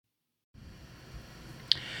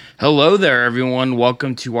Hello there, everyone.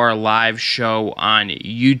 Welcome to our live show on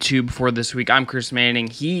YouTube for this week. I'm Chris Manning.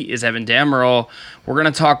 He is Evan Damerol. We're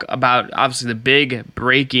going to talk about, obviously, the big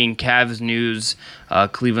breaking Cavs news.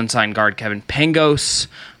 Cleveland signed guard Kevin Pangos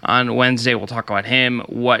on Wednesday. We'll talk about him,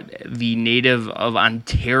 what the native of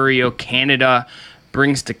Ontario, Canada,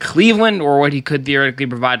 brings to Cleveland, or what he could theoretically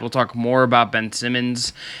provide. We'll talk more about Ben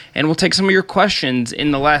Simmons, and we'll take some of your questions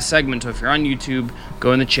in the last segment. So if you're on YouTube,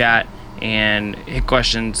 go in the chat and hit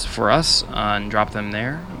questions for us and drop them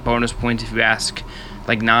there. Bonus points if you ask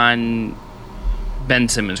like non-Ben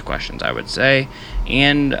Simmons questions, I would say.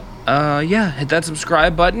 And hit that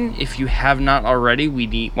subscribe button if you have not already.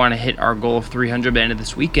 We want to hit our goal of 300 by the end of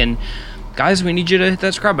this weekend. Guys, we need you to hit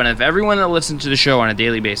that subscribe button. If everyone that listens to the show on a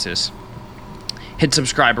daily basis hit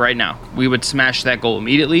subscribe right now, we would smash that goal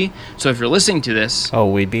immediately. So if you're listening to this...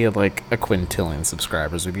 we'd be like a quintillion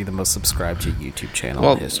subscribers. We'd be the most subscribed to YouTube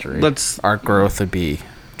channel in history. Our growth would be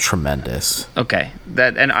tremendous. Okay.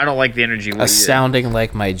 And I don't like the energy. Sounding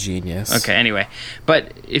like my genius. Okay, anyway.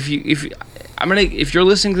 But if you're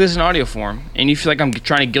listening to this in audio form and you feel like I'm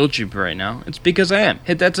trying to guilt you right now, it's because I am.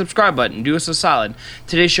 Hit that subscribe button. Do us a solid.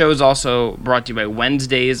 Today's show is also brought to you by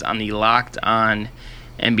Wednesdays on the Locked On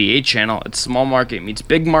NBA channel. It's small market meets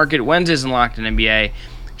big market. Wednesdays in Locked On NBA.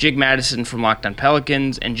 Jake Madison from Locked On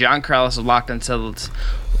Pelicans and John Corrales of Locked On Celtics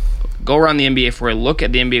go around the NBA for a look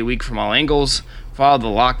at the NBA week from all angles. Follow the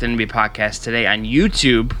Locked On NBA podcast today on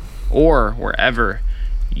YouTube or wherever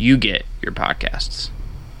you get your podcasts.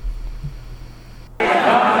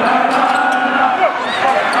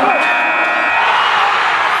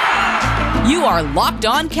 You are Locked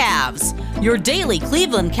On Cavs, your daily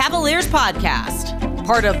Cleveland Cavaliers podcast.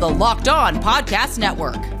 Part of the Locked On Podcast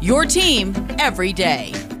Network, your team every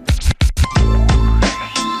day.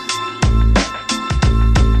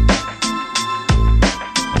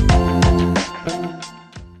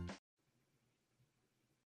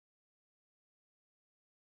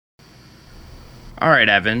 All right,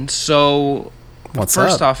 Evan. So,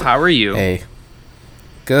 first off, how are you? Hey,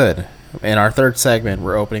 good. In our third segment,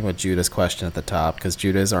 we're opening with Judah's question at the top because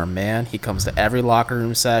Judah is our man. He comes to every locker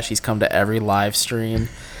room sesh. He's come to every live stream.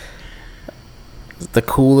 The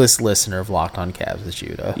coolest listener of Locked On Cavs is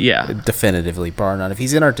Judah. Yeah. Definitively, bar none. If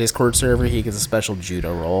he's in our Discord server, he gets a special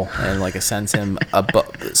Judah role and ascends him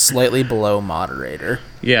slightly below moderator.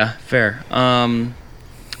 Yeah, fair.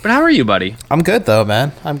 But how are you, buddy? I'm good, though,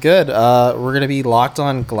 man. I'm good. We're going to be Locked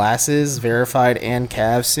On Glasses, verified and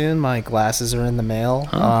Cavs soon. My glasses are in the mail.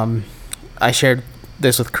 Huh. I shared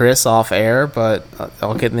this with Chris off air, but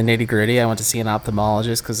I'll get in the nitty-gritty. I went to see an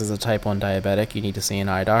ophthalmologist because as a type 1 diabetic, you need to see an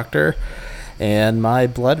eye doctor. And my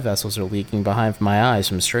blood vessels are leaking behind my eyes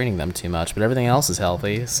from straining them too much, but everything else is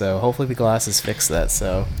healthy, so hopefully the glasses fix that.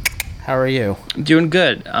 So how are you? Doing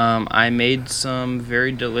good. I made some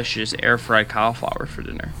very delicious air-fried cauliflower for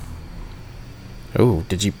dinner. Oh,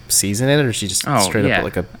 did you season it, or did you just straight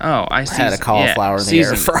up had a cauliflower in the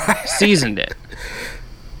air fryer? Seasoned it.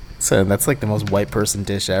 So that's like the most white person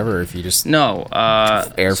dish ever if you just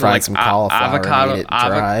air fry some cauliflower and eat it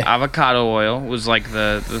dry. Avocado oil was like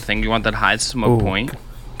the thing. You want that high smoke point.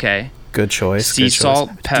 Okay. Good choice. Sea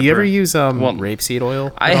salt, pepper. Do you ever use rapeseed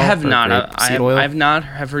oil? I have not. I've not.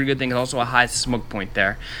 I've heard good things. Also a high smoke point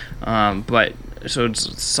there. But so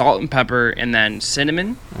it's salt and pepper, and then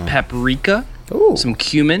cinnamon, paprika, some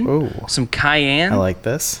cumin, some cayenne. I like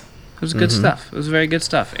this. It was good stuff. It was very good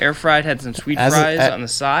stuff. Air fried, had some sweet fries on the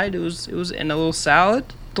side. It was in a little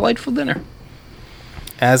salad. Delightful dinner.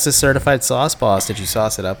 As a certified sauce boss, did you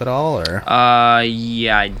sauce it up at all, or?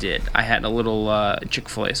 Yeah, I did. I had a little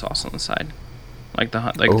Chick-fil-A sauce on the side,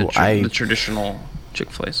 the traditional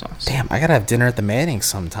Chick-fil-A sauce. Damn, I gotta have dinner at the Mannings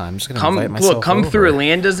sometime. I'm just gonna invite myself come over. through.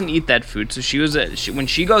 Leanne doesn't eat that food, so when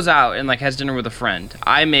she goes out and has dinner with a friend,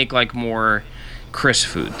 I make more Chris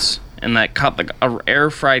foods. And that air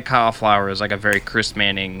fried cauliflower is a very Chris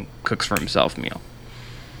Manning cooks for himself meal.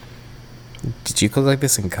 Did you cook like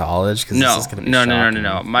this in college? No.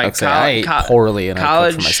 I ate poorly and I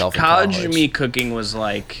cooked for myself in college. College me cooking was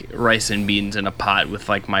rice and beans in a pot with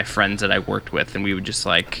my friends that I worked with, and we would just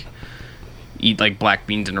eat black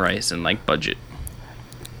beans and rice and budget.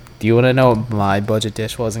 Do you want to know what my budget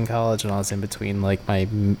dish was in college when I was in between my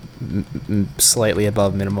slightly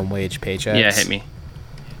above minimum wage paychecks? Yeah, hit me.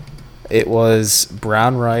 It was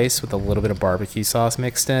brown rice with a little bit of barbecue sauce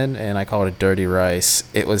mixed in, and I call it a dirty rice.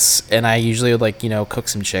 And I usually would cook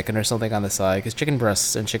some chicken or something on the side, because chicken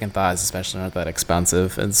breasts and chicken thighs especially aren't that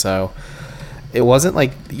expensive. And so it wasn't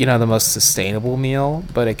like, the most sustainable meal,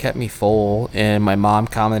 but it kept me full. And my mom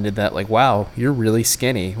commented that, like, wow, you're really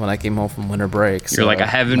skinny when I came home from winter break. You're like, I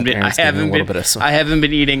haven't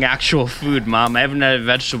been eating actual food, Mom. I haven't had a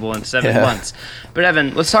vegetable in 7 months. But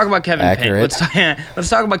Evan, let's talk about Kevin Pangos. Let's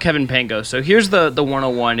talk about Kevin Pangos. So here's the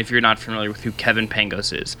 101 if you're not familiar with who Kevin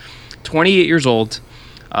Pangos is. 28 years old.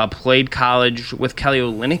 Played college with Kelly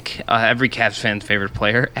Olynyk, every Cavs fan's favorite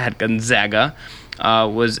player, at Gonzaga.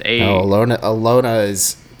 Alona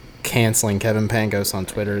is canceling Kevin Pangos on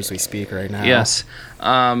Twitter as we speak right now. Yes.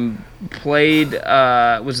 Was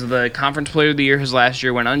the Conference Player of the Year his last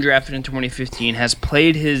year, went undrafted in 2015, has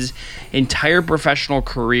played his entire professional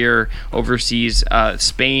career overseas,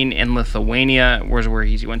 Spain and Lithuania, where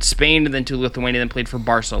he went Spain and then to Lithuania, then played for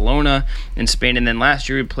Barcelona in Spain, and then last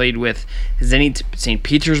year he played with Zenit St.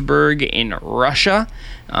 Petersburg in Russia.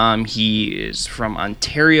 He is from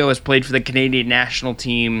Ontario, has played for the Canadian national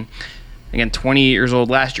team. Again, 28 years old.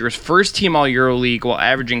 Last year was first team all EuroLeague while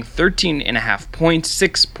averaging 13.5 points,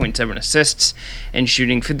 6.7 assists, and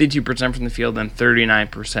shooting 52% from the field and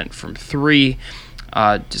 39% from three.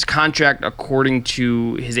 His contract, according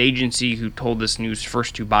to his agency, who told this news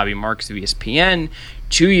first to Bobby Marks of ESPN,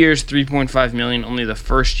 2 years, $3.5 million. Only the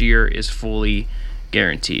first year is fully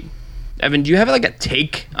guaranteed. Evan, do you have like a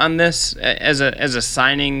take on this as a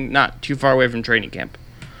signing not too far away from training camp?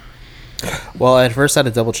 Well, at first I had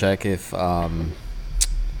to double check if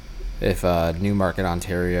Newmarket,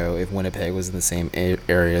 Ontario, if Winnipeg was in the same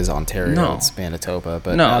area as Ontario and Manitoba.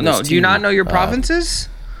 But no. Do you not know your provinces?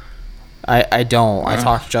 I don't. I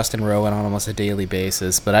talk to Justin Rowan on almost a daily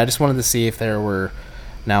basis, but I just wanted to see if there were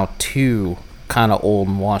now two kind of old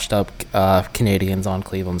and washed up Canadians on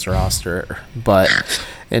Cleveland's roster, but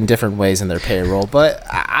in different ways in their payroll. But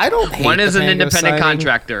I don't hate one is an Pangos independent signing.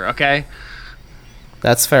 contractor, okay?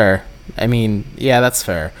 That's fair. I mean, yeah, that's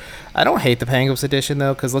fair. I don't hate the Pangos edition,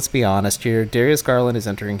 though, because let's be honest here. Darius Garland is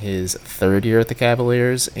entering his third year at the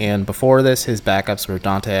Cavaliers, and before this, his backups were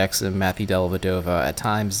Dante Exum, Matthew Dellavedova, at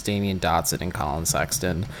times Damian Dotson and Colin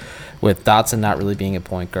Sexton, with Dotson not really being a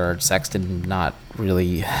point guard, Sexton not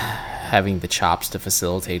really having the chops to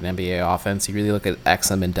facilitate an NBA offense. You really look at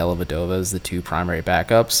Exum and Dellavedova as the two primary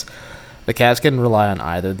backups. The Cavs can rely on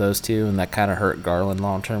either of those two, and that kind of hurt Garland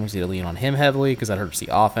long-term because you had to lean on him heavily because that hurts the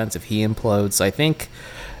offense if he implodes. So I think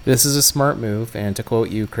this is a smart move, and to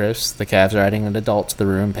quote you, Chris, the Cavs are adding an adult to the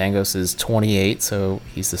room. Pangos is 28, so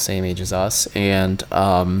he's the same age as us, and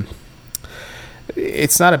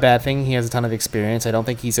it's not a bad thing. He has a ton of experience. I don't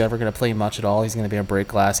think he's ever going to play much at all. He's going to be a break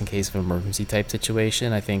glass in case of an emergency type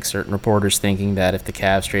situation. I think certain reporters thinking that if the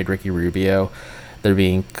Cavs trade Ricky Rubio, they're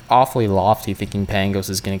being awfully lofty, thinking Pangos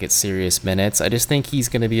is going to get serious minutes. I just think he's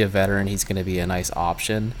going to be a veteran. He's going to be a nice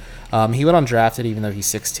option. He went undrafted, even though he's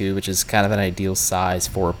 6'2", which is kind of an ideal size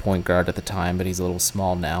for a point guard at the time, but he's a little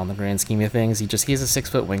small now in the grand scheme of things. He has a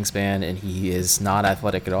 6-foot wingspan, and he is not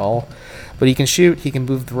athletic at all. But he can shoot. He can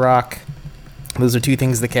move the rock. Those are two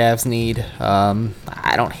things the Cavs need.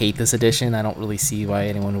 I don't hate this addition. I don't really see why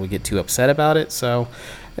anyone would get too upset about it. So,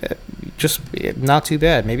 just not too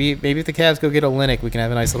bad. Maybe if the Cavs go get Olynyk, we can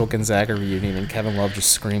have a nice little Gonzaga reunion, and Kevin Love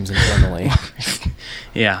just screams internally.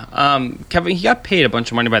 Yeah. Kevin, he got paid a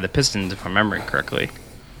bunch of money by the Pistons, if I'm remembering correctly.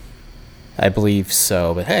 I believe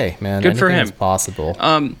so, but hey, man, good for him. Is possible.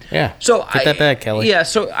 Yeah. So get that bag, Kelly. Yeah.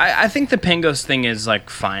 So I think the Pangos thing is like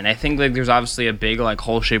fine. I think like there's obviously a big like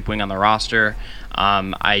hole shaped wing on the roster.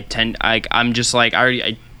 I'm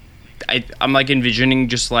like envisioning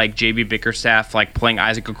just like JB Bickerstaff like playing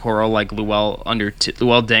Isaac Okoro like Luol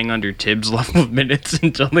Deng under Tibbs level of minutes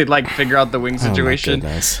until they like figure out the wing situation.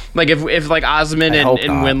 Like if like Osman and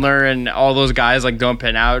Windler and all those guys like don't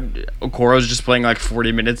pan out, Okoro's just playing like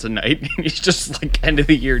 40 minutes a night. And he's just like end of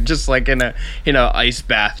the year, just like in a ice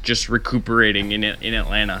bath, just recuperating in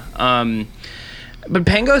Atlanta. But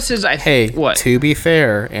Pangos is what? To be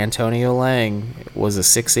fair, Antonio Lang was a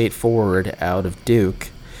 6'8" forward out of Duke.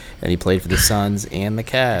 And he played for the Suns and the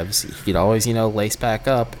Cavs. He could always, lace back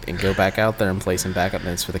up and go back out there and play some backup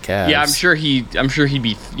minutes for the Cavs. Yeah, I'm sure he'd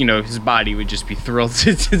be, his body would just be thrilled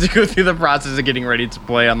to go through the process of getting ready to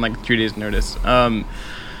play on like 2 days' notice.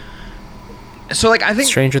 So like I think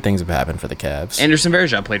stranger things have happened for the Cavs. Anderson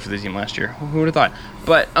Varejao played for the team last year. Who would have thought?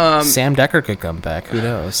 But Sam Decker could come back. Who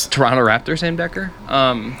knows? Toronto Raptor Sam Decker.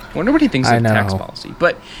 Wonder what he thinks of tax policy.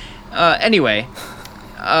 But anyway,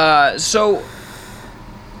 so.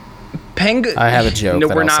 I have a joke. No,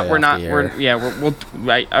 we're not.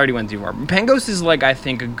 I already went too far. Pangos is like I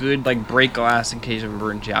think a good like break glass in case of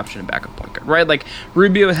emergency option and backup point guard, right? Like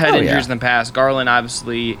Rubio has had injuries in the past. Garland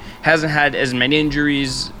obviously hasn't had as many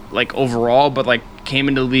injuries like overall, but like came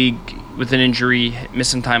into the league with an injury,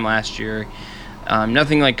 missed some time last year.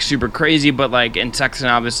 Nothing like super crazy, but like, and Sexton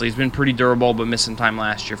obviously has been pretty durable, but missing time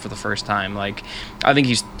last year for the first time. Like, I think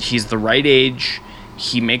he's the right age.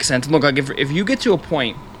 He makes sense. Look, like if you get to a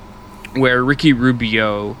point where Ricky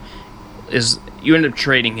Rubio you end up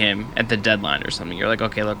trading him at the deadline or something, you're like,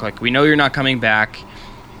 okay, look, like we know you're not coming back.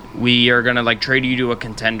 We are gonna like trade you to a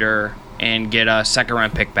contender and get a second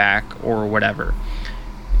round pick back or whatever.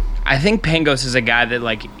 I think Pangos is a guy that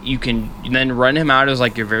like you can then run him out as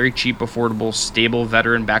like your very cheap, affordable, stable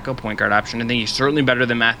veteran backup point guard option. I think he's certainly better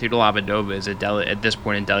than Matthew Dellavedova is at this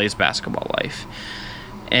point in Delhi's basketball life.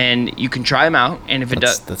 And you can try him out, and if it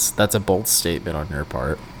does, that's a bold statement on your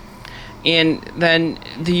part. And then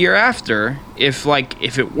the year after, if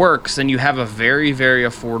it works, then you have a very, very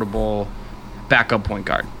affordable backup point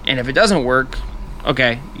guard. And if it doesn't work,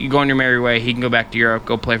 okay, you go on your merry way. He can go back to Europe,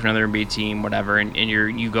 go play for another NBA team, whatever, and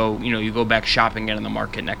you go back shopping again in the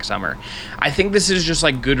market next summer. I think this is just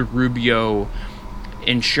like good Rubio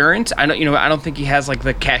insurance. I don't think he has like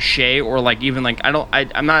the cachet or like even like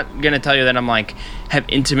I'm not gonna tell you that I'm like have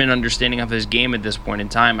intimate understanding of his game at this point in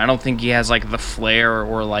time. I don't think he has like the flair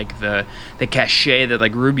or like the cachet that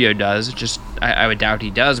like Rubio does. Just I would doubt he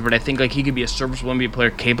does, but I think like he could be a serviceable NBA player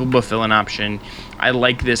capable of filling option. I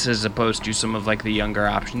like this as opposed to some of like the younger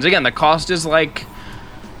options. Again, the cost is like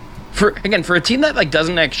for a team that like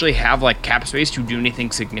doesn't actually have like cap space to do anything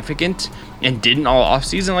significant and didn't all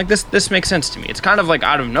offseason, like this makes sense to me. It's kind of like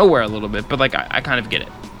out of nowhere a little bit, but like I kind of get it.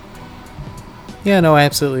 Yeah, no, I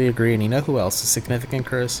absolutely agree. And you know who else is significant,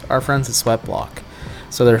 Chris? Our friends at Sweatblock.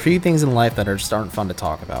 So there are a few things in life that just aren't fun to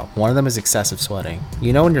talk about. One of them is excessive sweating.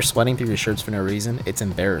 You know when you're sweating through your shirts for no reason, it's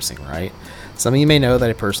embarrassing, right? Some of you may know that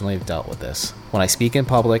I personally have dealt with this. When I speak in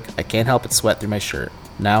public, I can't help but sweat through my shirt.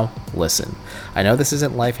 Now, listen. I know this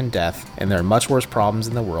isn't life and death, and there are much worse problems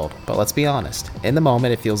in the world, but let's be honest. In the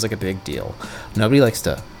moment, it feels like a big deal. Nobody likes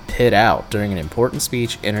to pit out during an important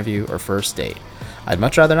speech, interview, or first date. I'd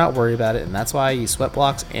much rather not worry about it, and that's why I use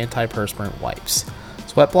Sweatblock's antiperspirant wipes.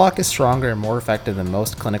 Sweatblock is stronger and more effective than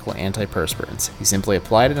most clinical antiperspirants. You simply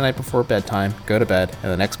apply it the night before bedtime, go to bed,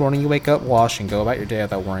 and the next morning you wake up, wash, and go about your day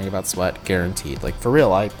without worrying about sweat, guaranteed. Like, for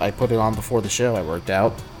real, I put it on before the show. I worked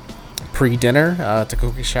out pre-dinner, took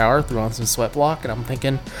a quick shower, threw on some Sweatblock, and I'm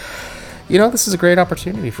thinking, you know, this is a great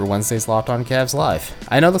opportunity for Wednesday's Locked On Cavs Live.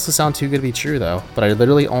 I know this will sound too good to be true, though, but I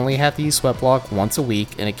literally only have to use Sweatblock once a week,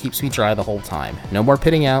 and it keeps me dry the whole time. No more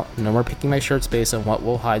pitting out, no more picking my shirts based on what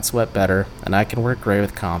will hide sweat better, and I can work great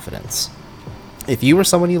with confidence. If you or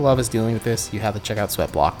someone you love is dealing with this, you have to check out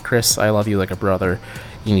Sweatblock. Chris, I love you like a brother.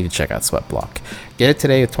 You need to check out Sweatblock. Get it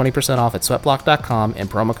today with 20% off at sweatblock.com and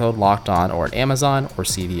promo code LOCKEDON or at Amazon or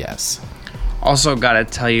CVS. Also, got to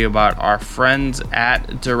tell you about our friends at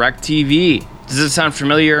DirecTV. Does it sound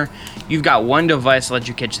familiar? You've got one device to let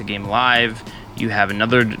you catch the game live. You have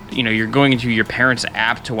another, you're going into your parents'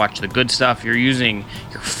 app to watch the good stuff. You're using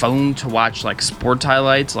your phone to watch like sports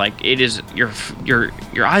highlights. Like it is, your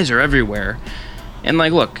eyes are everywhere. And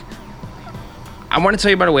like, look, I want to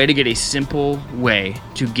tell you about a way to get a simple way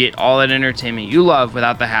to get all that entertainment you love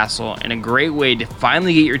without the hassle, and a great way to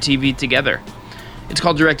finally get your TV together. It's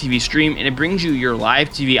called DirecTV Stream, and it brings you your live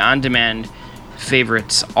TV on-demand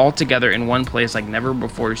favorites all together in one place like never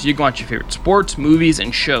before. So you can watch your favorite sports, movies,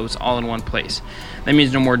 and shows all in one place. That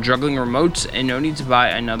means no more juggling remotes and no need to buy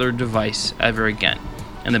another device ever again.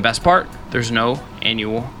 And the best part, there's no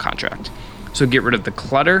annual contract. So get rid of the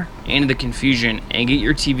clutter and the confusion and get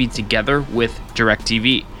your TV together with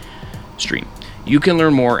DirecTV Stream. You can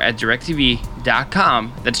learn more at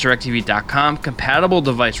directtv.com. That's directtv.com. Compatible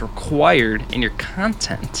device required, and your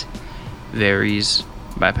content varies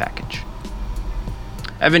by package.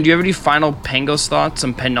 Evan, do you have any final Pangos thoughts,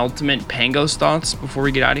 some penultimate Pangos thoughts before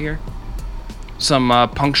we get out of here? Some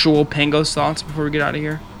punctual Pangos thoughts before we get out of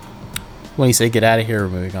here? When you say get out of here, we're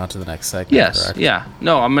moving on to the next segment. Yes, correct? yeah.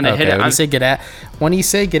 No, I'm gonna hit it. When you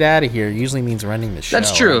say get out of here, it usually means running the show.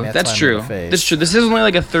 That's true. That's true. That's true. This is only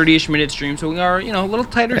like a 30-ish minute stream, so we are, a little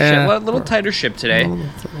tighter tighter ship today.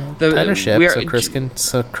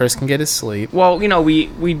 So Chris can get his sleep. Well,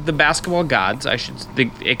 we the basketball gods, aka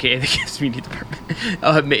the kids media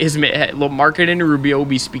department, his Market and Rubio will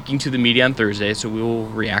be speaking to the media on Thursday, so we will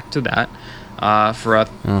react to that. For a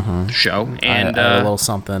show, and I have a little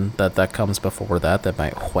something that comes before that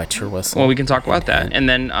might wet your whistle. Well, we can talk about that, and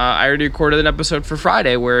then I already recorded an episode for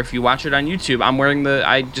Friday where if you watch it on YouTube, I'm wearing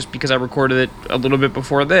just because I recorded it a little bit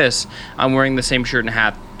before this, I'm wearing the same shirt and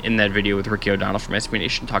hat in that video with Ricky O'Donnell from SB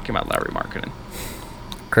Nation talking about Larry Markkinen.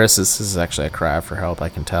 Chris, this is actually a cry for help. I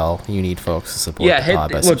can tell you need folks to support the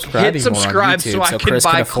pod by hit subscribe YouTube, so I Chris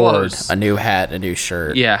can buy afford clothes. a new hat, a new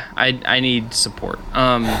shirt. Yeah, I need support.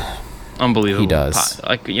 unbelievable. He does.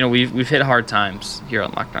 Like, we've hit hard times here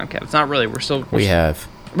on Locked On Cavs. Not really. We have.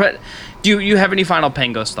 But do you have any final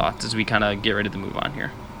Pangos thoughts as we kind of get ready to move on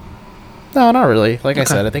here? No, not really. Like I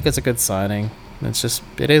said, I think it's a good signing.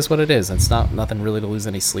 It is what it is. It's nothing really to lose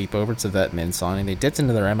any sleep over. It's a vet min signing. They dipped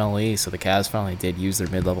into their MLE, so the Cavs finally did use their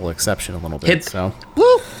mid-level exception a little bit.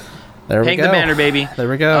 Woo! There we Hang go. the banner, baby. There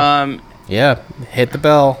we go. Yeah, hit the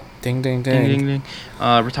bell. Ding, ding, ding. Ding, ding,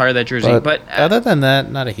 ding. Retire that jersey. But other than that,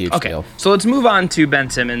 not a huge deal. So let's move on to Ben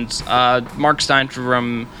Simmons. Mark Stein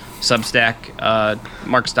from Substack.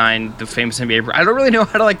 Mark Stein, the famous NBA. I don't really know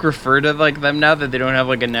how to refer to them now that they don't have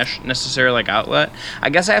a necessary outlet. I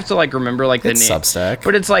guess I have to remember the name. Substack.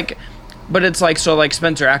 But it's so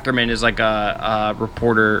Spencer Ackerman is a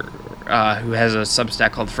reporter who has a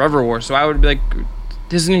Substack called Forever War. So I would be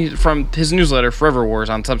from his newsletter Forever Wars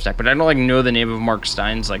on Substack, but I don't know the name of Mark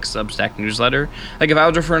Stein's Substack newsletter. If I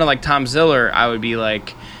was referring to Tom Ziller, I would be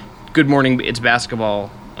Good Morning, It's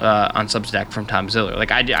Basketball on Substack from Tom Ziller.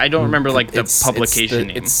 I don't remember the publication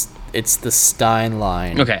name. It's the Stein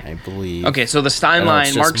line. Okay, I believe. Okay, so the Stein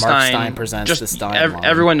line, Mark Stein presents the Stein line.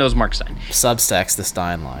 Everyone knows Mark Stein. Substack's the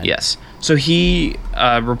Stein line. Yes. So he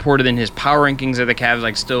reported in his power rankings that the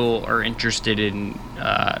Cavs still are interested in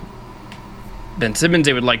Ben Simmons.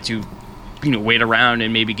 They would like to, wait around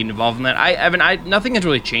and maybe get involved in that. Nothing has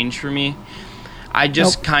really changed for me. I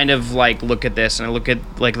just kind of look at this and I look at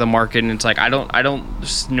the market and it's I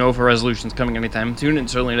don't know if a resolution's coming anytime soon. It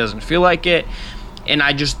certainly doesn't feel like it. And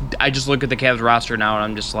I just look at the Cavs roster now and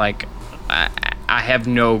I'm just I have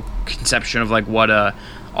no conception of what a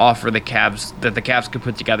offer the Cavs could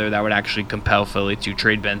put together that would actually compel Philly to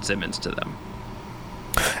trade Ben Simmons to them.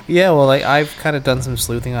 Yeah, well, I've kind of done some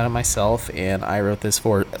sleuthing on it myself, and I wrote this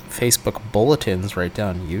for Facebook Bulletins right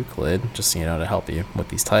down Euclid, just to help you with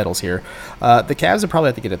these titles here. The Cavs would probably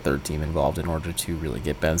have to get a third team involved in order to really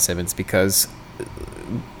get Ben Simmons, because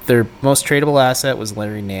their most tradable asset was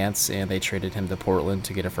Larry Nance, and they traded him to Portland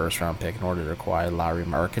to get a first-round pick in order to acquire Lauri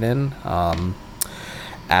Markkanen.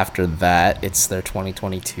 After that, it's their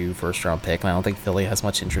 2022 first-round pick, and I don't think Philly has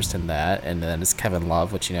much interest in that. And then it's Kevin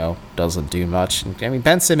Love, which, doesn't do much. And,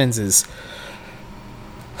 Ben Simmons is...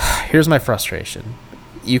 Here's my frustration.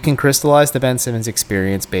 You can crystallize the Ben Simmons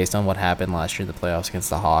experience based on what happened last year in the playoffs against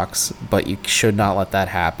the Hawks, but you should not let that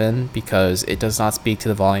happen because it does not speak to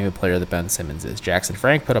the volume of player that Ben Simmons is. Jackson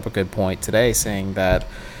Frank put up a good point today saying that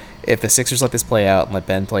if the Sixers let this play out and let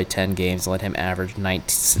Ben play 10 games and let him average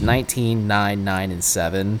 19, 9, 9, and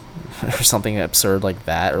 7 or something absurd like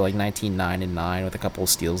that, or 19, 9, and 9 with a couple of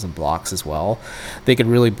steals and blocks as well, they could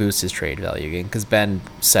really boost his trade value again. Because Ben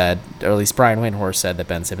said, or at least Brian Windhorst said, that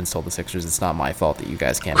Ben Simmons told the Sixers, it's not my fault that you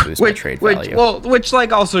guys can't boost my trade value. Which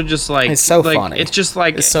also just it's so funny. It's just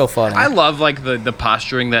it's so funny. I love the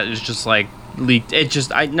posturing that is just leaked. It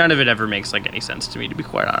just none of it ever makes any sense to me, to be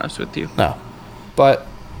quite honest with you. No, but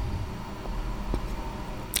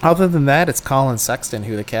other than that, it's Colin Sexton,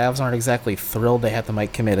 who the Cavs aren't exactly thrilled they have to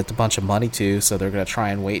commit a bunch of money to, so they're going to try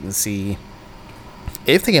and wait and see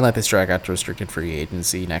if they can let this drag out to restricted free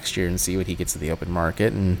agency next year and see what he gets to the open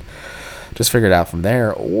market and just figure it out from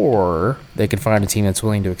there. Or they can find a team that's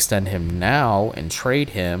willing to extend him now and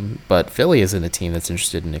trade him, but Philly isn't a team that's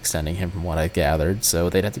interested in extending him from what I gathered, so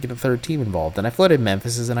they'd have to get a third team involved. And I floated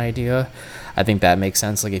Memphis as an idea. I think that makes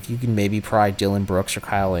sense. If you can maybe pry Dylan Brooks or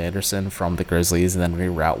Kyle Anderson from the Grizzlies and then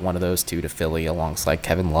reroute one of those two to Philly alongside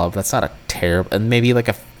Kevin Love, that's not a terrible... And maybe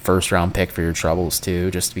a first-round pick for your troubles,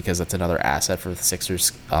 too, just because that's another asset for the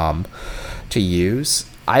Sixers to use.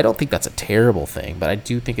 I don't think that's a terrible thing, but I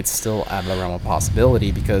do think it's still out of the realm of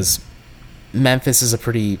possibility because Memphis is a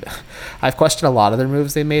pretty... I've questioned a lot of their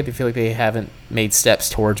moves they made. They feel like they haven't made steps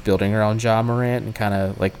towards building around Ja Morant and kind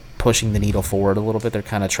of pushing the needle forward a little bit. They're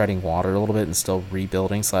kind of treading water a little bit and still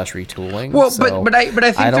rebuilding / retooling. Well, so, but I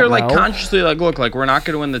think they're consciously look, we're not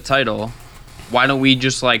going to win the title. Why don't we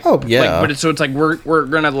just oh yeah? But it's we're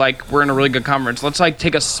gonna we're in a really good conference. Let's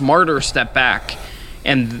take a smarter step back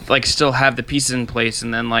and still have the pieces in place,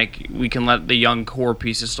 and then we can let the young core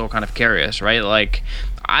pieces still kind of carry us, right?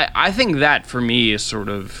 I think that for me is sort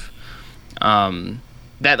of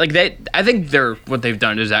that I think what they've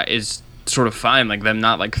done is sort of fine, them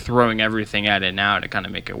not throwing everything at it now to kind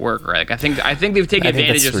of make it work, right? I think they've taken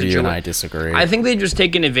advantage of situations. I disagree. I think they've just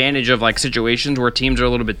taken advantage of situations where teams are a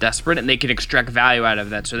little bit desperate and they can extract value out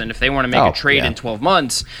of that. So then if they want to make a trade in 12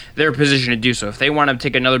 months, they're in a position to do so. If they want to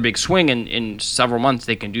take another big swing in several months,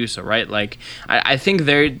 they can do so, right? I think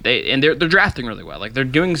they're drafting really well. They're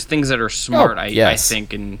doing things that are smart. I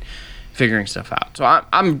think, and figuring stuff out. So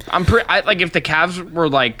I'm pretty. If the Cavs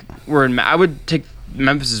were in, I would take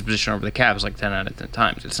Memphis' position over the Cavs like 10 out of 10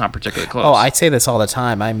 times. It's not particularly close. Oh, I say this all the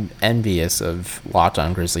time. I'm envious of Locked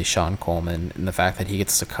On Grizzly Sean Coleman and the fact that he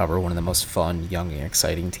gets to cover one of the most fun, young, and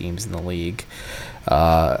exciting teams in the league.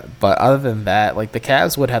 But other than that, like, the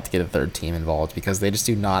Cavs would have to get a third team involved because they just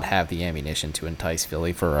do not have the ammunition to entice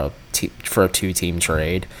Philly for a two-team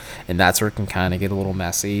trade, and that's where it can kind of get a little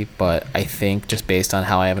messy. But I think just based on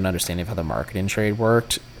how I have an understanding of how the marketing trade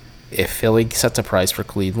worked, if Philly sets a price for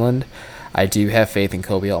Cleveland, I do have faith in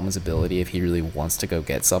Kobe Altman's ability, if he really wants to go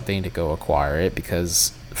get something, to go acquire it,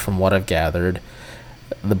 because from what I've gathered,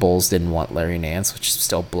 the Bulls didn't want Larry Nance, which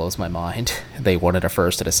still blows my mind. They wanted a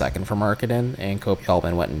first and a second for Markkanen, and Kobe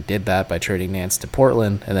Altman went and did that by trading Nance to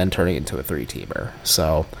Portland and then turning it into a three-teamer.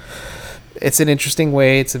 So it's an interesting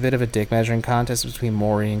way. It's a bit of a dick measuring contest between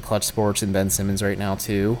Morey and Clutch Sports and Ben Simmons right now,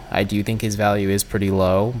 too. I do think his value is pretty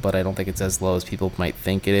low, but I don't think it's as low as people might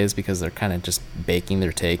think it is because they're kind of just baking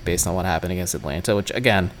their take based on what happened against Atlanta, which,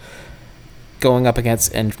 again, going up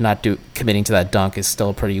against and not committing to that dunk is still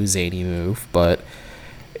a pretty zany move, but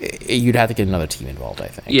you'd have to get another team involved, I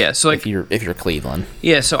think. Yeah, so like, if you're Cleveland.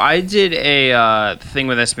 Yeah, so I did a thing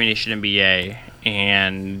with SB Nation NBA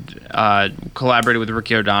and collaborated with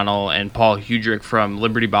Ricky O'Donnell and Paul Hudrick from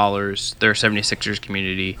Liberty Ballers, their 76ers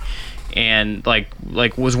community, and like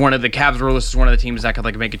was one of the Cavs were listed as one of the teams that could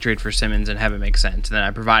like make a trade for Simmons and have it make sense. And then I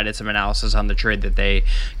provided some analysis on the trade that they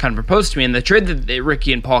kind of proposed to me, and the trade that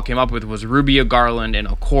Ricky and Paul came up with was Rubio, Garland, and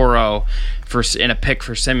Okoro in a pick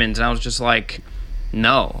for Simmons, and I was just like,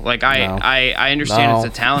 no, like I understand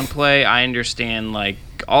it's a talent play. I understand like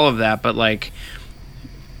all of that, but like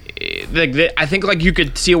I think like you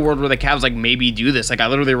could see a world where the Cavs like maybe do this. Like I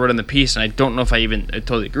literally wrote in the piece, and I don't know if I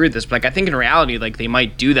totally agree with this, but like I think in reality like they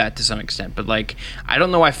might do that to some extent. But like I don't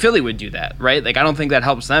know why Philly would do that, right? Like I don't think that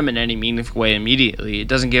helps them in any meaningful way immediately. It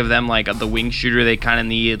doesn't give them like the wing shooter they kind of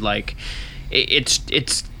need. Like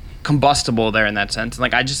it's combustible there in that sense. And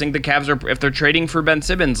like I just think the Cavs are, if they're trading for Ben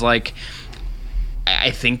Simmons, like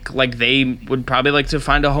I think like they would probably like to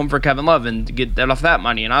find a home for Kevin Love and get that off that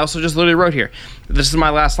money. And I also just literally wrote here, this is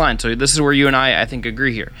my last line, so this is where you and I think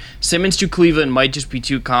agree here. Simmons to Cleveland might just be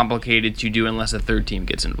too complicated to do unless a third team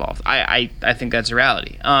gets involved. I think that's a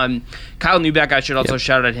reality. Kyle Neubeck, I should also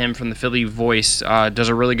shout at him from the Philly Voice, does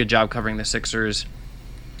a really good job covering the Sixers.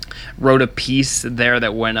 Wrote a piece there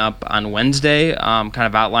that went up on Wednesday, kind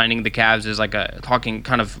of outlining the Cavs as like talking,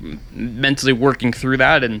 kind of mentally working through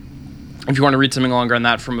that. And if you want to read something longer on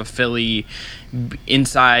that from a Philly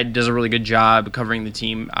inside, does a really good job covering the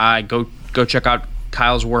team. Go check out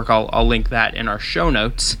Kyle's work. I'll link that in our show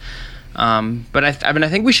notes. But I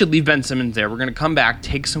think we should leave Ben Simmons there. We're going to come back,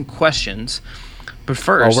 take some questions. But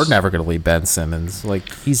first, we're never going to leave Ben Simmons. Like,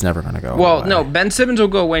 he's never going to go away. No, Ben Simmons will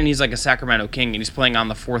go away, and he's like a Sacramento King, and he's playing on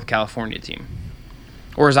the 4th California team.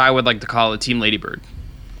 Or as I would like to call it, Team Ladybird.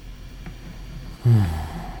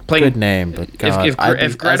 Good name, but God,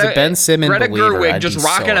 if Greta, as a Ben Simmons Greta believer, Gerwig I'd just be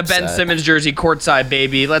rocking so a Ben upset. Simmons jersey courtside,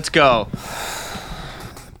 baby. Let's go.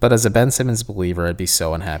 But as a Ben Simmons believer, I'd be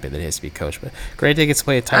so unhappy that he has to be coached. But great to get to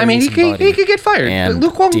play a Tyrese. I mean, he could get fired.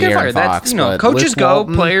 Luke Walton get fired. Fox, That's coaches go,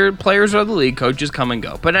 players are the league. Coaches come and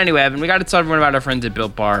go. But anyway, Evan, we got to tell everyone about our friends at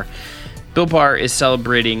Built Bar. Built Bar is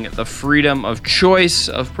celebrating the freedom of choice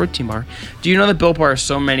of protein bar. Do you know that Built Bar has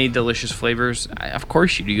so many delicious flavors? Of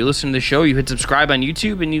course you do. You listen to the show, you hit subscribe on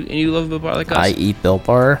YouTube, and you love Built Bar like us. I eat Built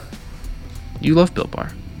Bar. You love Built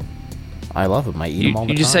Bar. I love them. I eat them all the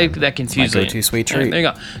time. You just say that confusingly. It's my go-to sweet treat. There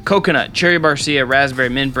you go. Coconut, cherry barcia, raspberry,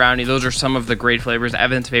 mint brownie. Those are some of the great flavors.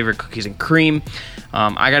 Evan's favorite, cookies and cream.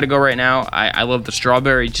 I got to go right now. I love the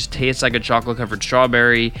strawberry. It just tastes like a chocolate-covered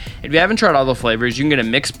strawberry. If you haven't tried all the flavors, you can get a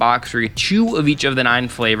mixed box where you get 2 of each of the 9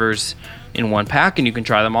 flavors in one pack, and you can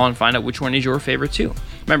try them all and find out which one is your favorite too.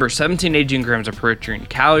 Remember, 17 to 18 grams of protein,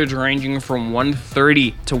 calories ranging from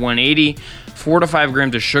 130 to 180, 4 to 5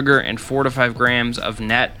 grams of sugar, and 4 to 5 grams of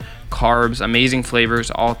net carbs. Amazing flavors,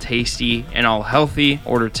 all tasty and all healthy.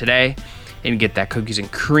 Order today and get that cookies and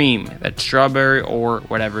cream, that strawberry, or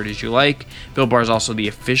whatever it is you like. Built Bar is also the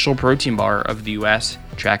official protein bar of the U.S.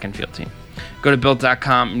 track and field team. Go to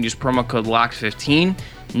Built.com and use promo code LOCKED15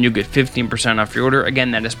 and you'll get 15% off your order.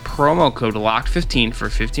 Again, that is promo code LOCKED15 for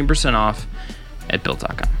 15% off at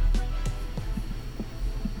Built.com.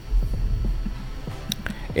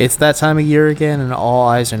 It's that time of year again, and all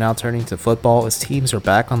eyes are now turning to football as teams are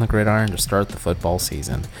back on the gridiron to start the football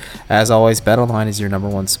season. As always, BetOnline is your number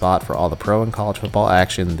one spot for all the pro and college football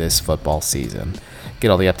action this football season.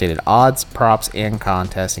 Get all the updated odds, props, and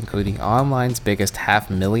contests, including online's biggest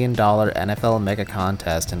 $500,000 NFL mega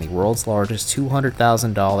contest and the world's largest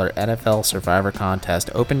 $200,000 NFL Survivor contest,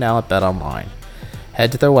 open now at BetOnline.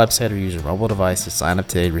 Head to their website or use your mobile device to sign up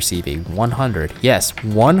today to receive a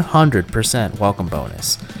 100% welcome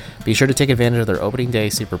bonus. Be sure to take advantage of their opening day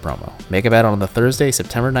super promo. Make a bet on the Thursday,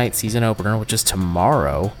 September 9th season opener, which is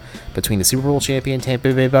tomorrow, between the Super Bowl champion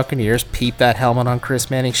Tampa Bay Buccaneers, peep that helmet on Chris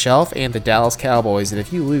Manning's shelf, and the Dallas Cowboys. And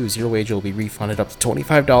if you lose, your wager will be refunded up to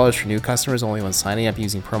 $25 for new customers only when signing up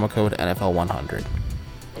using promo code NFL100.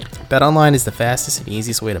 BetOnline is the fastest and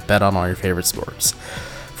easiest way to bet on all your favorite sports.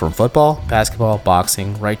 From football, basketball,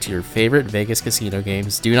 boxing, right to your favorite Vegas casino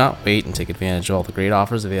games, do not wait and take advantage of all the great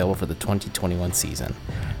offers available for the 2021 season.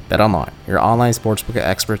 BetOnline, your online sportsbook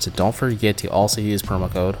experts, and don't forget to also use promo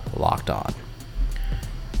code LOCKEDON.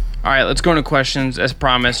 All right, let's go into questions as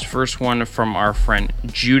promised. First one from our friend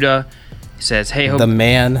Judah. He says, "Hey, the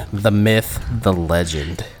man, the myth, the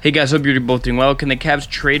legend. Hey guys, hope you're both doing well. Can the Cavs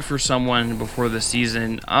trade for someone before the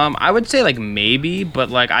season?" I would say like maybe, but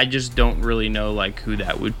like I just don't really know like who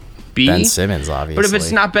that would be. Ben Simmons, obviously. But if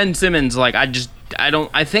it's not Ben Simmons, like I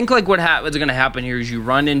think like what's going to happen here is you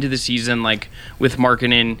run into the season like with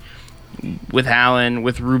Markkanen, with Allen,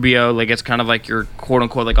 with Rubio, like it's kind of like your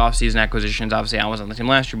quote-unquote like off-season acquisitions. Obviously, Allen was on the team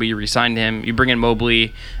last year, but you re-signed him. You bring in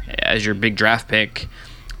Mobley as your big draft pick.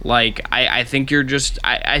 Like I think you're just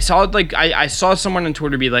I saw someone on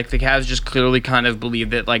Twitter be like the Cavs just clearly kind of believe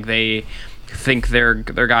that like they think their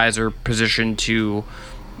guys are positioned to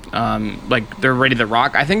like they're ready to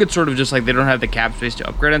rock. I think it's sort of just like they don't have the cap space to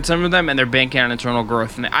upgrade on some of them, and they're banking on internal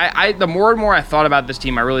growth. And I the more and more I thought about this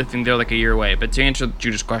team, I really think they're like a year away. But to answer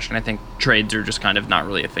Judah's question, I think trades are just kind of not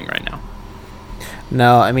really a thing right now.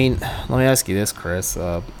 No, I mean, let me ask you this, Chris.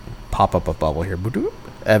 Pop up a bubble here.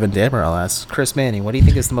 Evan Damerl asks, Chris Manning, what do you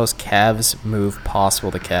think is the most Cavs move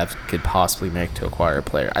possible the Cavs could possibly make to acquire a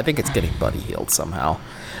player? I think it's getting Buddy Hield somehow.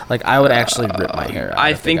 Like I would actually rip my hair out.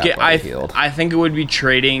 I think it would be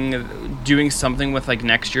doing something with like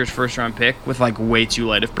next year's first round pick with like way too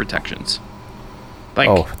light of protections.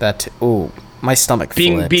 Like my stomach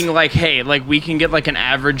flipped. Being like, hey, like we can get like an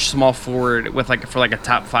average small forward with like for like a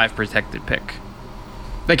top 5 protected pick.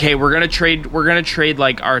 Like, hey, we're gonna trade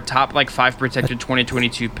like our top like 5 protected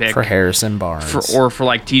 2022 pick for Harrison Barnes or for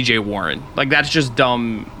like TJ Warren. Like that's just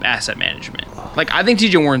dumb asset management. Like I think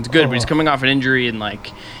TJ Warren's good, but he's coming off an injury and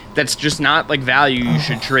like that's just not like value you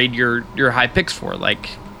should trade your high picks for.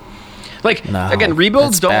 Like again,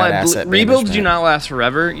 rebuilds do not last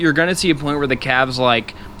forever. You're gonna see a point where the Cavs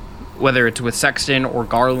like, whether it's with Sexton or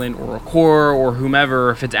Garland or Okoro or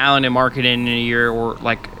whomever, if it's Allen and Markkanen in a year or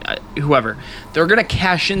like whoever, they're going to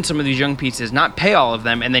cash in some of these young pieces, not pay all of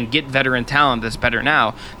them, and then get veteran talent that's better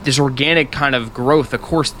now. This organic kind of growth. Of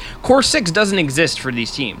course, Core 6 doesn't exist for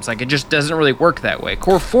these teams. Like it just doesn't really work that way.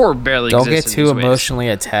 Core 4 barely exists. Don't get too emotionally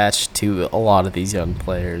attached to a lot of these young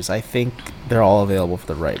players. I think they're all available for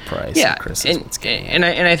the right price. Yeah, and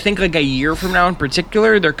I think like a year from now in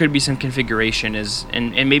particular, there could be some configuration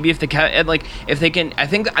and maybe if the Cavs like if they can, I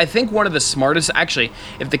think one of the smartest actually,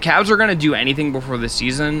 if the Cavs are going to do anything before the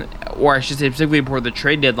season, or I should say specifically before the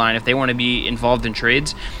trade deadline, if they want to be involved in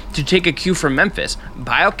trades, to take a cue from Memphis,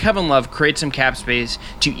 buy out Kevin Love, create some cap space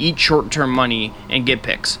to eat short-term money and get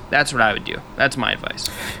picks. That's what I would do. That's my advice.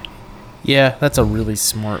 Yeah, that's a really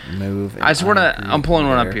smart move. I'm pulling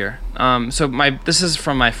one up here. This is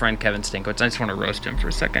from my friend Kevin Stankiewicz. I just want to roast him for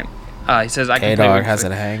a second. He says I can play with has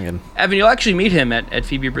it hanging. Evan, you'll actually meet him at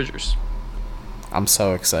Phoebe Bridgers. I'm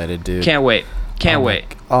so excited, dude. Can't wait.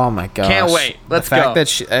 Oh my gosh. Can't wait. Let's go.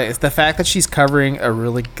 The fact that she's covering a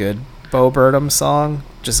really good Bo Burnham song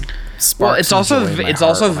just sparks. Well, it's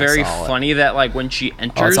also very funny that like when she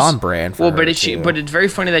enters, it's on brand for her but too. It's very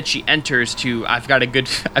funny that she enters to I've got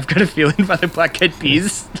a feeling about the Black Eyed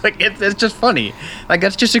Peas. Like it's just funny. Like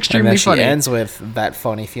that's just extremely funny. She ends with that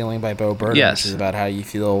funny feeling by Bo Burnham, which is about how you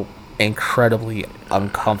feel incredibly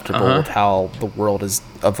uncomfortable with how the world is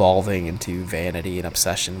evolving into vanity and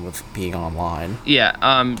obsession with being online. Yeah,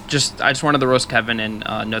 I just wanted to roast Kevin and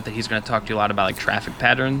note that he's going to talk to you a lot about like traffic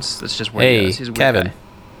patterns. That's just what he does. He's a weird Kevin, guy.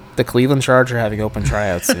 The Cleveland Chargers are having open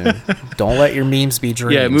tryouts soon. Don't let your memes be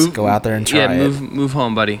dreams. Go out there and try it. Move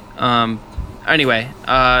home, buddy. Anyway,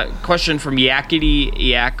 question from Yakety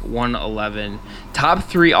Yak 111. Top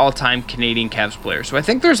 3 all-time Canadian Cavs players. So I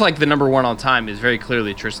think there's like the number 1 all-time is very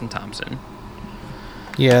clearly Tristan Thompson.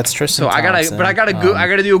 Yeah, it's Tristan Thompson. I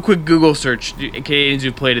gotta do a quick Google search. Canadians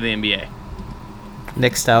who played in the NBA.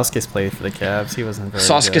 Nick Stauskas played for the Cavs. He wasn't very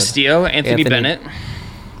Sauce good. Castillo, Anthony Bennett.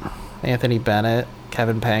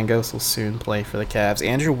 Kevin Pangos will soon play for the Cavs.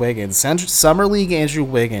 Andrew Wiggins. Summer League Andrew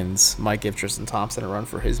Wiggins might give Tristan Thompson a run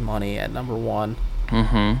for his money at number 1.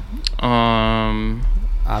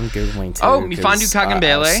 I'm Googling too. Oh, Mfiondu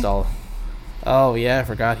Kabengele. Oh, yeah, I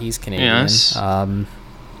forgot he's Canadian. Yes.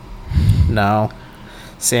 No.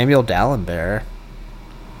 Samuel Dallenberg.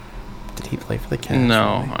 Did he play for the Cavs?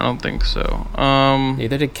 No, I don't think so.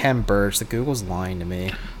 Neither did Ken Burge. The Google's lying to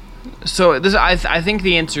me. So this, I think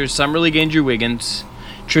the answer is Summer League Andrew Wiggins,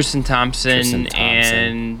 Tristan Thompson,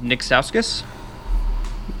 and Nick Stauskas.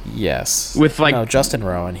 Yes. With no, Justin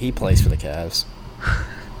Rowan. He plays for the Cavs.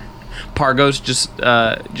 Pangos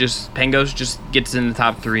Pangos just gets in the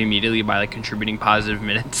top 3 immediately by like contributing positive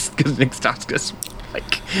minutes because Nick Stauskas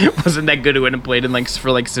wasn't that good when it played in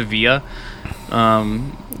for Sevilla,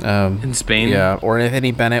 in Spain. Yeah, or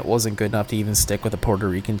Anthony Bennett wasn't good enough to even stick with a Puerto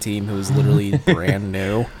Rican team who was literally brand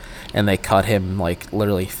new, and they cut him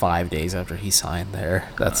literally 5 days after he signed there.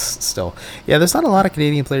 That's still there's not a lot of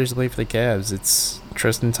Canadian players who play for the Cavs. It's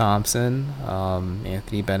Tristan Thompson,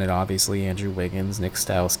 Anthony Bennett, obviously, Andrew Wiggins, Nick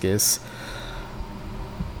Stauskas.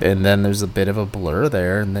 And then there's a bit of a blur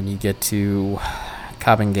there. And then you get to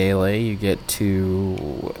Kabengele, you get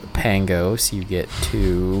to Pangos, you get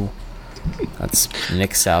to... That's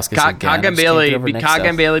Nick Stauskas again.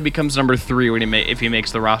 Kabengele becomes number 3 if he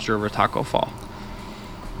makes the roster over Taco Fall.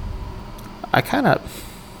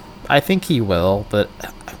 I think he will, but...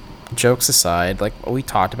 Jokes aside, we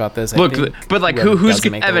talked about this. Look, but who's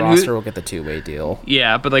gonna make the roster will get the 2-way deal.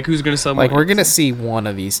 Yeah, but who's gonna sell? We're gonna see one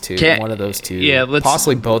of these two, one of those two. Yeah,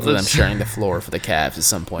 possibly both of them sharing the floor for the Cavs at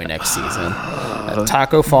some point next season.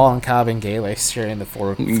 Taco Fall and Kabengele sharing the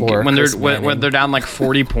floor when they're down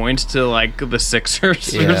 40 points to the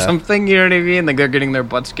Sixers or something. You know what I mean? They're getting their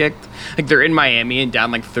butts kicked. They're in Miami and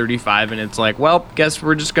down 35, and it's well, guess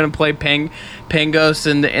we're just gonna play Pangos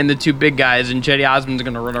and the 2 big guys, and Cedi Osman's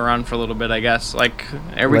gonna run around for a little bit, I guess.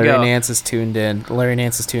 There we go. Larry Nance is tuned in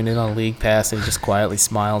on League Pass, and he just quietly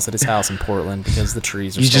smiles at his house in Portland because the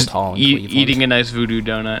trees are so tall in Cleveland. Eating a nice voodoo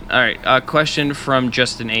donut. All right, question from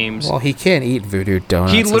Justin Ames. Well, he can't eat voodoo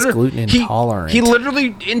donuts. He's gluten intolerant. He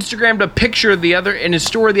literally Instagrammed a picture in his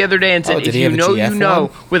store the other day and said, "If you know, you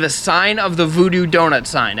know," with a sign of the voodoo donut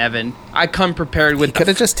sign. Evan, I come prepared with. He could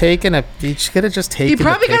have just taken a. He should have just taken. He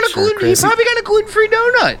probably got a gluten-free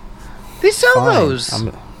donut. They sell those.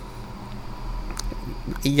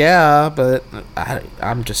 Yeah, but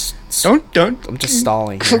I'm just I'm just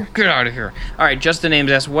stalling here. Get out of here. All right, Justin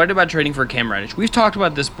Ames asks, what about trading for Cam Reddish? We've talked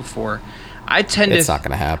about this before. It's not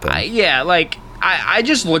going to happen. I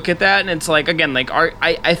just look at that and it's again,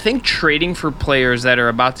 I think trading for players that are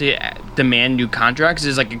about to demand new contracts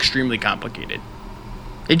is extremely complicated.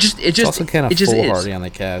 It's also kind of foolhardy on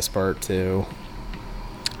the Cavs part too.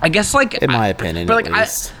 I guess in my opinion, but at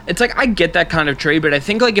least. I get that kind of trade, but I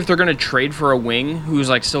think if they're gonna trade for a wing who's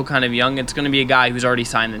still kind of young, it's gonna be a guy who's already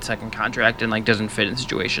signed the second contract and doesn't fit in the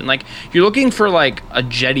situation. You're looking for a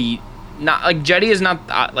Jetty, not Jetty is not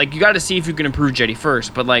you got to see if you can improve Jetty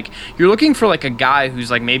first, but you're looking for a guy who's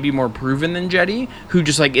maybe more proven than Jetty, who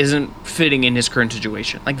just isn't fitting in his current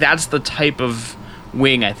situation. That's the type of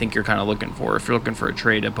wing I think you're kind of looking for if you're looking for a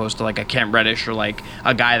trade, opposed to a Cam Reddish or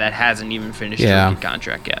a guy that hasn't even finished his rookie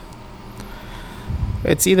contract yet.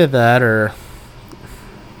 It's either that or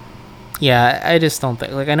I just don't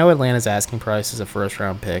think I know Atlanta's asking price is a first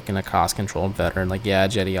round pick and a cost controlled veteran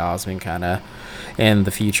Cedi Osman kind of, and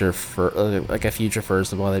the future for a future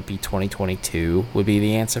first of all that'd be 2022 would be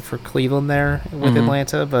the answer for Cleveland there with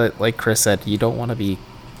Atlanta, but like Chris said, you don't want to be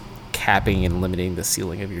capping and limiting the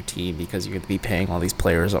ceiling of your team because you're going to be paying all these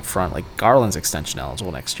players up front. Garland's extension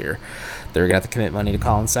eligible next year. They're going to have to commit money to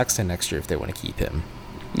Colin Sexton next year if they want to keep him.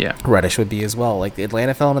 Yeah. Reddish would be as well.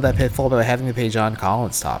 Atlanta fell into that pitfall by having to pay John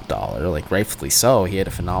Collins top dollar. Rightfully so. He had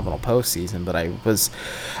a phenomenal postseason, but I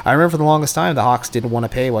remember for the longest time the Hawks didn't want to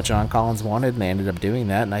pay what John Collins wanted, and they ended up doing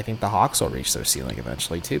that, and I think the Hawks will reach their ceiling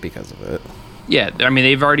eventually too because of it. Yeah, I mean,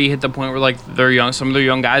 they've already hit the point where they're young. Some of their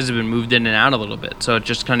young guys have been moved in and out a little bit, so it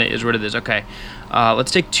just kind of is what it is. Okay,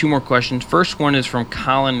 let's take 2 more questions. First one is from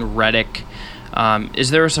Colin Reddick.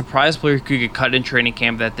 Is there a surprise player who could get cut in training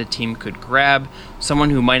camp that the team could grab?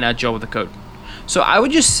 Someone who might not gel with the coach. So I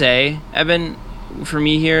would just say, Evan, for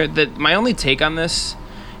me here, that my only take on this,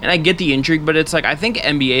 and I get the intrigue, but it's I think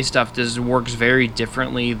NBA stuff works very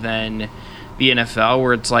differently than the NFL,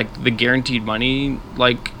 where it's the guaranteed money,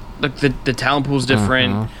 the talent pool is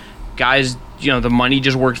different. Guys, the money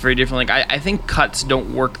just works very differently. I think cuts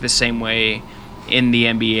don't work the same way in the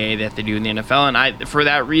NBA that they do in the NFL, and for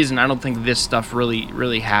that reason, I don't think this stuff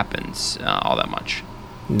really happens all that much.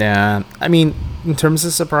 Nah, I mean, in terms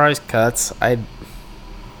of surprise cuts, I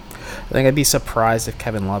think I'd be surprised if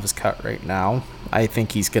Kevin Love is cut right now. I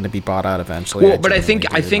think he's going to be bought out eventually. Well, but I think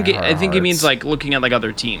it means looking at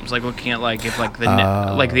other teams, looking at if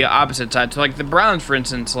the opposite side. So the Browns, for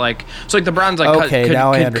instance, the Browns okay,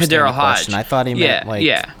 now I understand Kadero the question. Hodge. I thought he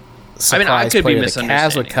meant surprise could be player the Cavs would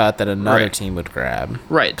misunderstanding. cut that another Right. team would grab.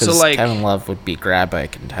 Right, so, Because like- Kevin Love would be grabbed by a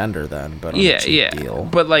contender then, but on a cheap deal.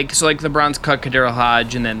 But the Browns cut Kadero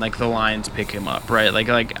Hodge, and then like the Lions pick him up, right? Like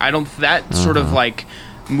I don't that sort of like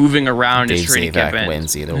moving around Dave is trading Zavak Kevin.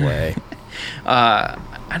 wins either way.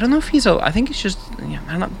 I don't know if he's. I think he's just. Yeah,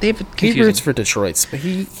 I don't know. David He confusing. roots for Detroit, but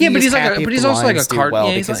he Yeah, but is he's like a- happy but if he's the also like a Lions do card- well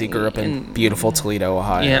yeah, he's because he like- grew up in beautiful Toledo,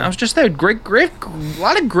 Ohio. Yeah, I was just there. Great, a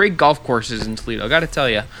lot of great golf courses in Toledo. Got to tell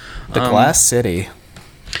you. The Glass City.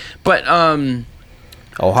 But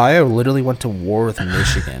Ohio literally went to war with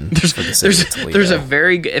Michigan for the city of Toledo. there's a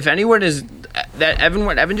very good, if anyone is that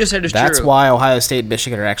what Evan just said is That's true. why Ohio State and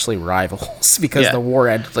Michigan are actually rivals because Yeah. the war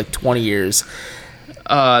ended like 20 years.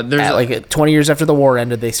 There's Like 20 years after the war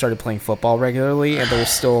ended, they started playing football regularly, and there was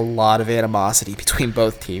still a lot of animosity between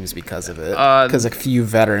both teams because of it. Because a few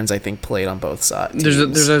veterans, I think, played on both sides.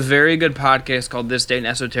 There's a very good podcast called This Day in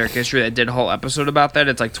Esoteric History that did a whole episode about that.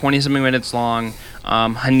 It's like 20-something minutes long.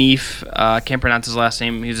 Hanif, can't pronounce his last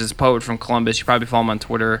name. He's this poet from Columbus. You probably follow him on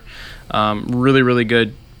Twitter. Really, really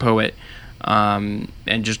good poet. And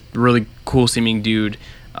just really cool seeming dude.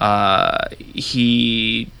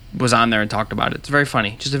 He was on there and talked about it. It's very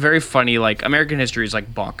funny. Just a very funny, like, American history is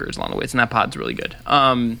like bonkers along the way. And that pod's really good.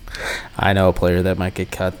 I know a player that might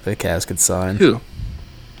get cut. The Cavs could sign. Who?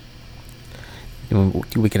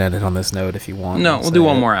 We can end it on this note if you want. No, we'll do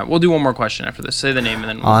one more. We'll do one more question after this. Say the name and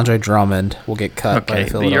then we'll... Andre Drummond will get cut by the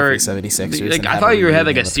but Philadelphia 76ers. Like, and I have thought you had reunion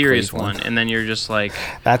like a with serious Cleveland. one, and then you're just like,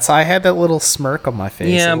 That's how I had that little smirk on my face.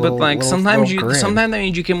 yeah, a but little- like little- sometimes little grin. sometimes that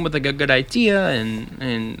means you came with like a good idea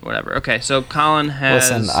and whatever. Okay, so Colin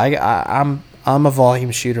has. Listen, I'm a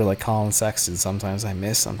volume shooter like Colin Sexton. Sometimes I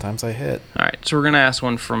miss, sometimes I hit. All right, so we're gonna ask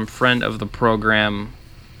one from friend of the program,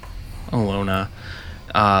 Alona.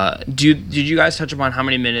 Did you guys touch upon how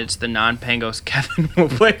many minutes the non-Pangos Kevin will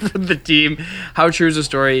play for the team? How true is the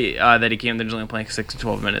story that he came there only playing 6 to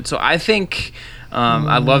 12 minutes? So I think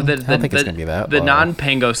I love that. I don't think it's gonna be that the low.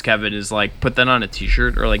 non-Pangos Kevin is like put that on a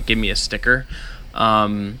T-shirt or like give me a sticker.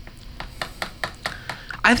 I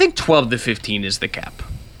think 12 to 15 is the cap.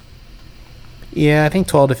 Yeah, I think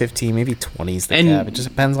 12 to 15, maybe 20 is the And- cap. It just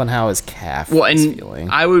depends on how his calf Well, is and feeling.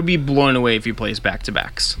 I would be blown away if he plays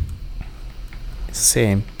back-to-backs.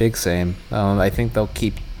 Same, big same. I think they'll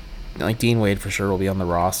keep, like Dean Wade for sure will be on the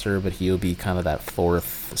roster, but he'll be kind of that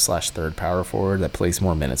 4th/3rd power forward that plays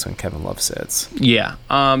more minutes when Kevin Love sits. Yeah.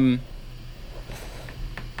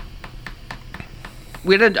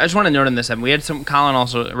 I just want to note on this, Evan, we had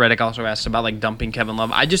Reddick also asked about like dumping Kevin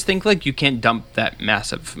Love. I just think like you can't dump that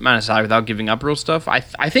massive amount of salary without giving up real stuff. I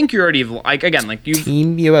think you already like again like you.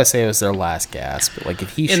 Team USA was their last gasp. But like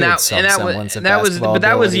if he showed some semblance of basketball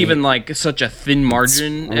that was ability, even like such a thin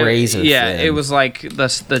margin. razor Yeah, thin. it was like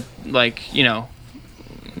the like you know.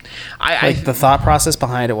 like the thought process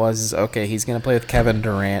behind it was okay, he's going to play with Kevin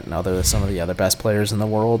Durant and some of the other best players in the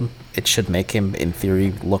world. It should make him in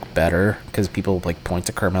theory look better because people like point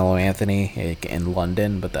to Carmelo Anthony in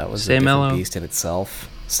London, but that was Stay a different mellow. beast in itself.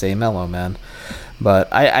 Stay mellow, man. But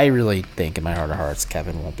I really think in my heart of hearts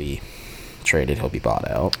Kevin won't be traded. He'll be bought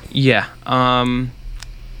out. Yeah.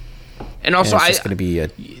 And also, And it's just going to be a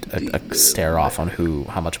stare off on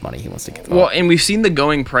how much money he wants to give well, up. and we've seen the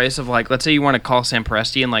going price of like, let's say you want to call Sam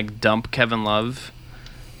Presti and like dump Kevin Love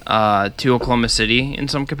to Oklahoma City in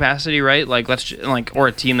some capacity, right? Like or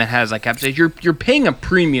a team that has like cap space. You're paying a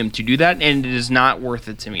premium to do that, and it is not worth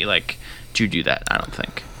it to me like to do that. I don't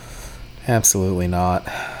think. Absolutely not.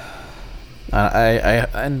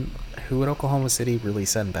 And who would Oklahoma City really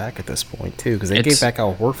send back at this point too? Because they gave back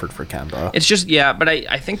Al Horford for Kemba. It's just but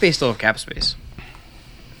I think they still have cap space.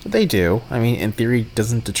 They do. I mean, in theory,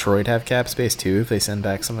 doesn't Detroit have cap space too if they send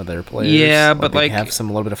back some of their players? Yeah, but they like have a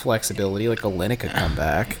little bit of flexibility. Like Olynyk could come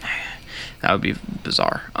back. That would be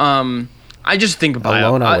bizarre. I just think about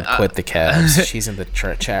Alona would quit the Cavs. She's in the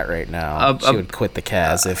chat right now. She would quit the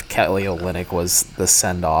Cavs if Kelly Olynyk was the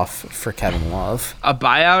send off for Kevin Love. a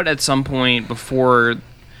buyout at some point before.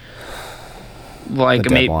 Like The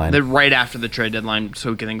maybe deadline. right after the trade deadline,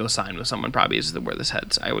 so we can then go sign with someone. Probably is where this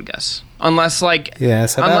heads, I would guess. Unless like,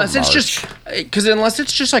 Yes, about unless it's March. just unless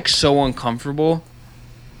it's just like so uncomfortable.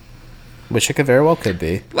 Which it very well could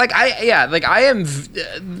be. Like I am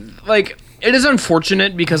like it is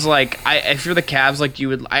unfortunate because like if you're the Cavs, like you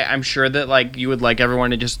would I'm sure that like you would like everyone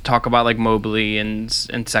to just talk about like Mobley and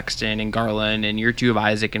Sexton and Garland and year 2 of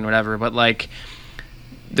Isaac and whatever, but like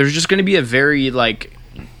there's just going to be a very like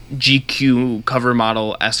GQ cover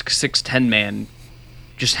model-esque 6'10" man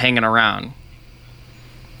just hanging around.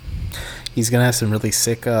 He's going to have some really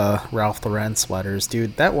sick Ralph Lauren sweaters.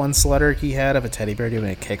 Dude, that one sweater he had of a teddy bear doing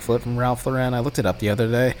a kickflip from Ralph Lauren, I looked it up the other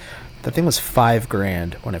day. That thing was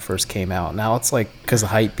 $5,000 when it first came out. Now it's like, because of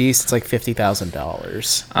Hype Beast, it's like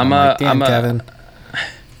 $50,000. I'm like, damn, Kevin,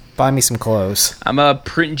 buy me some clothes. I'm a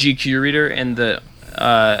print GQ reader, and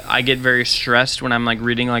I get very stressed when I'm like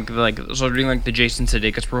reading so I was reading like the Jason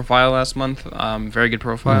Sudeikis profile last month. Very good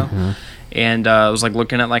profile. Mm-hmm. And I was like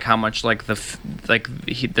looking at like how much like the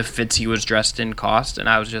fits he was dressed in cost, and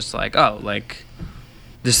I was just like, oh, like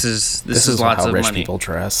this is lots how of rich money. People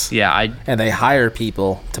dress. Yeah, and they hire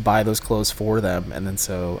people to buy those clothes for them, and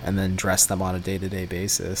then dress them on a day-to-day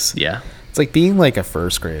basis. Yeah, it's like being like a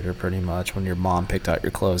first grader, pretty much, when your mom picked out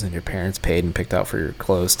your clothes and your parents paid and picked out for your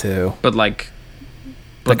clothes too. But like.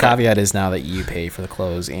 The caveat is now that you pay for the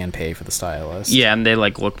clothes and pay for the stylist. Yeah, and they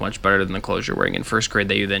like look much better than the clothes you're wearing in first grade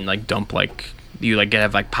that you then like dump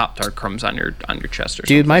have like Pop-Tart crumbs on your chest or something.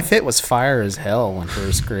 Dude, my fit was fire as hell in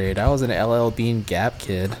first grade. I was an LL Bean Gap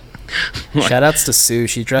kid. Shoutouts to Sue.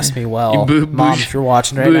 She dressed me well. Mom, if you're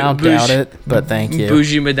watching right now, doubt it, but thank you.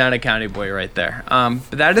 Bougie Medina County boy right there.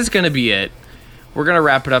 But that is going to be it. We're going to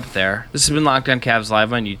wrap it up there. This has been Locked On Cavs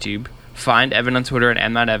live on YouTube. Find Evan on Twitter at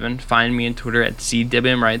MNotEvan. Find me on Twitter at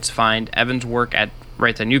CWMWrites. Find Evan's work at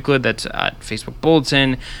Writes on Euclid. That's at Facebook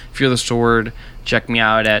Bulletin. Fear the Sword. Check me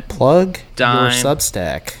out at Plug Dime. Your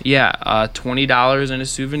Substack. Yeah, $20 in a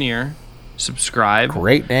souvenir. Subscribe.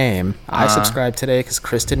 Great name. I subscribed today because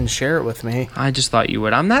Chris didn't share it with me. I just thought you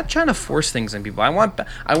would. I'm not trying to force things on people. I want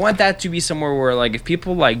that to be somewhere where like if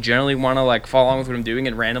people like generally want to like follow along with what I'm doing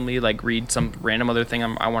and randomly like read some random other thing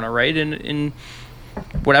I want to write in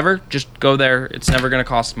whatever, just go there. It's never gonna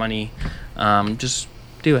cost money. Just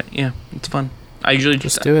do it. Yeah, it's fun. I usually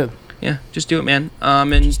just do it. Yeah, just do it, man.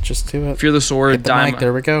 And just do it. Fear the Sword. Hit the mic.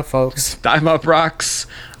 There we go, folks. Dime Up Rocks,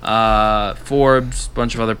 Forbes,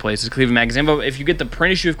 bunch of other places. Cleveland Magazine. But if you get the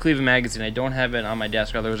print issue of Cleveland Magazine, I don't have it on my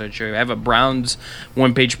desk. Otherwise, I'd show you. I have a Browns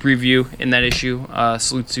one-page preview in that issue.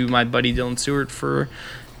 Salute to my buddy Dylan Stewart for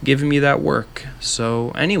giving me that work. So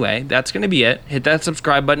anyway, that's going to be it. Hit that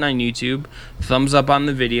subscribe button on YouTube. Thumbs up on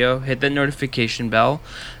the video. Hit that notification bell.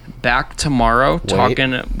 Back tomorrow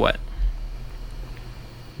talking... What?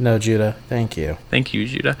 No, Judah. Thank you. Thank you,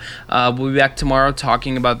 Judah. We'll be back tomorrow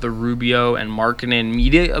talking about the Rubio and Markkanen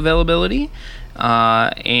media availability.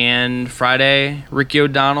 And Friday, Ricky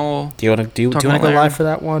O'Donnell. Do you want to go live for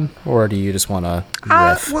that one? Or do you just want to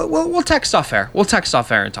riff? We'll text off air. We'll text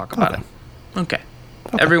off air and talk about it. Okay.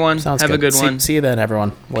 Everyone, have a good one. See you then,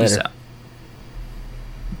 everyone. Later. Peace out.